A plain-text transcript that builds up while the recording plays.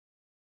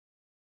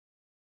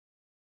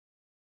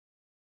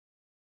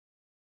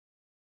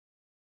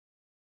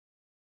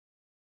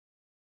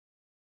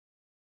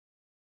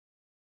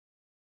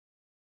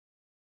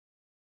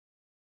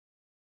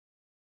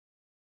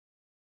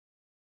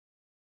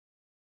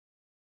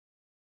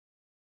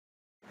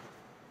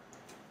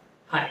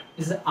Hi,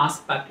 this is the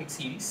Ask Patrick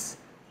series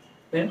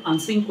where I'm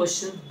answering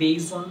questions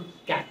based on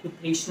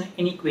calculation of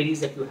any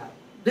queries that you have.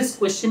 This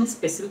question is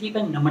specifically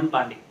by Naman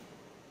Parekh.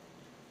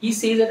 He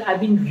says that I've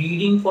been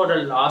reading for the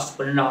last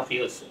 1.5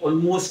 years,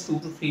 almost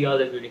 2 to 3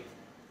 hours every day.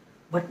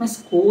 But my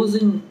scores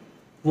in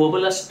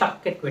verbal are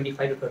stuck at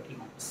 25 to 30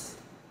 marks.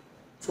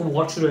 So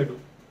what should I do?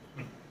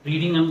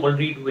 Reading I'm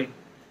already doing,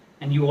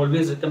 and you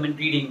always recommend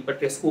reading,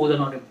 but your scores are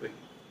not improving.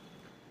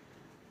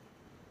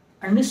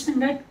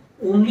 Understand that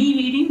only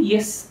reading,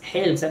 yes,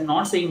 helps. I'm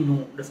not saying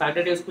no. The fact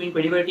that you're scoring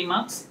 20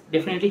 marks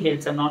definitely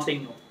helps. I'm not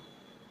saying no.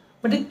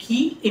 But the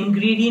key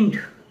ingredient,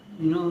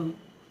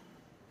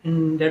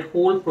 in that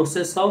whole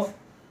process of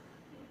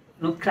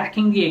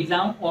cracking the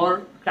exam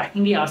or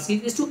cracking the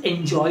RC is to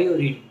enjoy your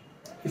reading.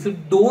 If you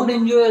don't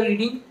enjoy your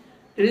reading,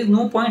 there is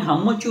no point how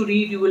much you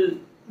read, you will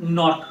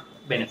not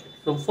benefit.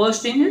 So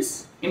first thing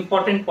is,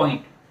 important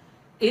point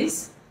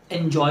is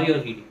enjoy your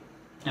reading.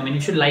 You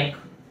should like.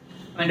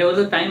 There was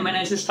a time when I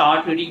used to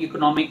start reading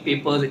economic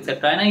papers,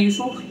 etc. And I used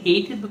to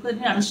hate it because I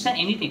didn't understand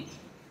anything.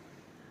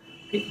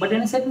 Okay? But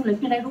then I said,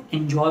 let me try to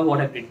enjoy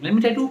what I'm reading. Let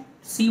me try to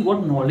see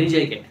what knowledge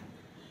I get.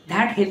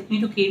 That helped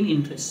me to gain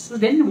interest. So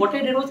then what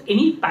I did was,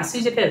 any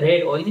passage that I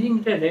read or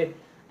anything that I read,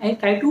 I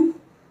try to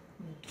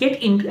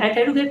get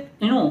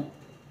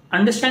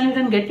understand it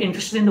and get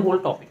interested in the whole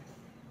topic.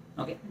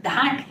 Okay,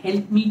 that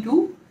helped me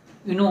to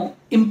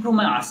improve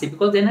my RC,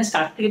 because then I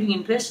started getting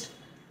interest.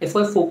 If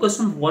I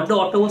focus on what the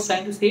author was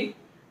trying to say,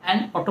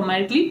 and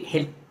automatically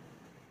help.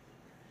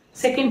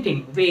 Second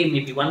thing,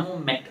 maybe one more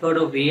method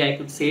or way I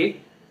could say,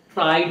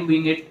 try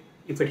doing it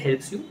if it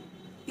helps you,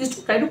 is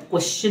to try to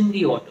question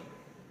the author.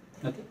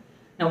 Okay.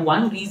 Now,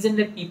 one reason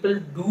that people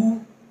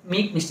do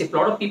make mistakes, a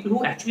lot of people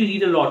who actually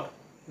read a lot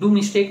do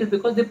mistakes, is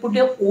because they put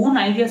their own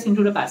ideas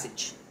into the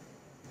passage.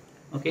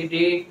 Okay,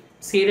 they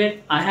say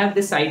that I have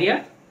this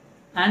idea,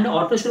 and the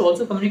author should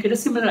also communicate a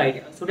similar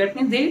idea. So that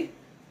means they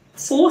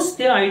force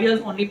their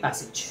ideas on the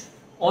passage,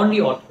 on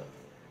the author,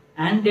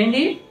 and then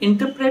they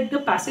interpret the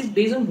passage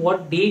based on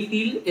what they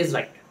feel is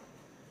right.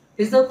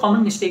 This is a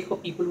common mistake for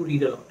people who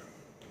read a lot.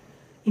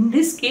 In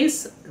this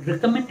case,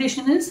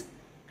 recommendation is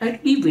try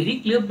to be very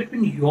clear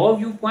between your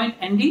viewpoint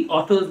and the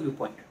author's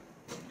viewpoint.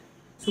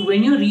 So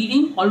when you're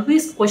reading,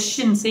 always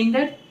question, saying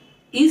that,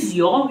 is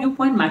your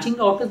viewpoint matching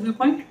the author's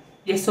viewpoint?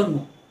 Yes or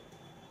no?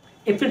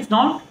 If it's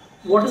not,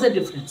 what is the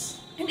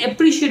difference? And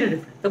appreciate the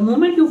difference. The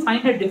moment you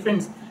find a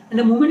difference, and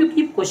the moment you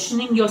keep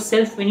questioning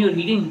yourself when you're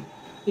reading,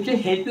 it will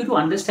help you to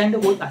understand the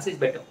whole passage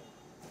better.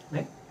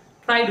 Right?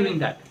 Try doing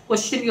that.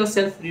 Question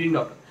yourself reading the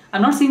author.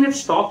 I'm not saying that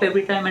stop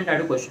every time and try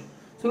to question.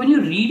 So when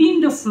you're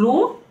reading the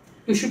flow,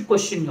 you should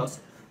question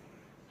yourself.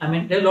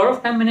 There are a lot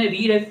of time when I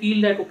read, I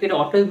feel that, okay, the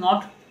author is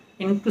not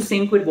into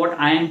sync with what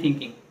I am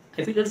thinking.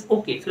 I feel that's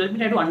okay. So let me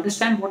try to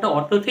understand what the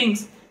author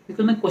thinks,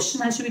 because my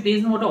question has to be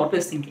based on what the author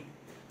is thinking.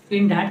 So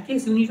in that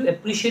case, you need to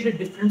appreciate the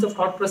difference of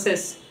thought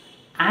process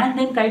and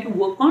then try to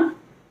work on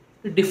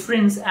the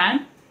difference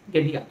and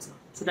get the answer.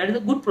 So that is a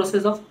good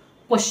process of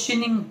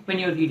questioning when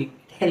you're reading.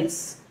 It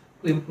helps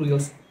to improve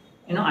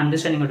your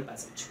understanding of the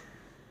passage.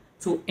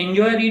 So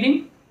enjoy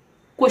reading,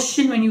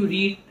 question when you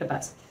read the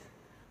passage.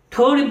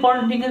 Third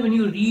important thing is, when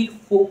you read,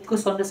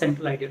 focus on the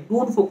central idea.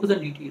 Don't focus on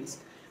details.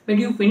 When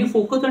you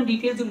focus on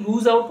details, you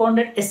lose out on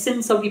that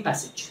essence of the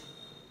passage.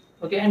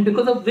 Okay, and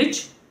because of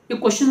which your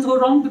questions go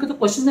wrong, because the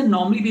questions are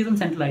normally based on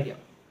central idea.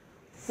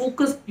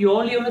 Focus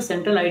purely on the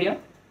central idea.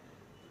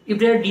 If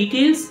there are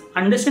details,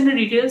 understand the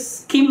details,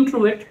 skim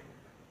through it.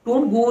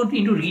 Don't go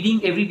into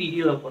reading every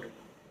detail about it.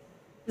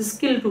 It's a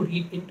skill to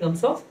read in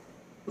terms of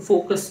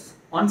focus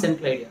on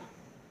central idea.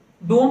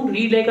 Don't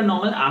read like a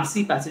normal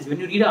RC passage. When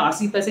you read a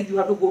RC passage, you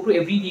have to go to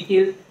every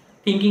detail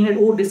thinking that,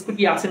 oh, this could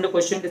be asked in the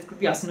question, this could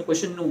be asked in the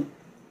question. No.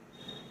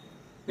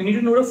 You need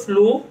to know the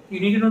flow, you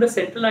need to know the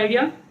central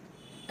idea.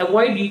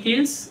 Avoid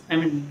details.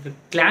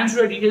 Glance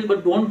to the details,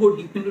 but don't go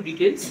deep into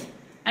details.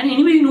 And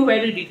anyway, you know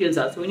where the details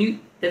are. So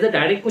when there's a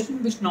direct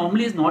question which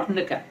normally is not in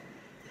the cap,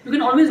 you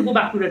can always go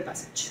back to that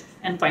passage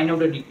and find out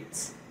the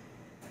details.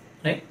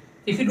 Right?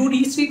 If you do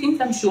these three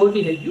things, I'm sure it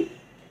will help you.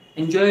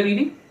 Enjoy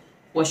reading,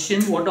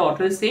 question what the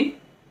author is saying,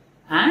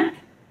 and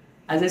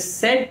as I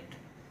said,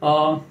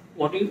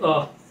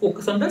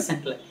 focus on the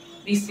central idea.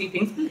 These three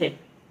things will help.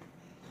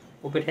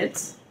 Hope it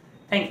helps.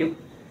 Thank you.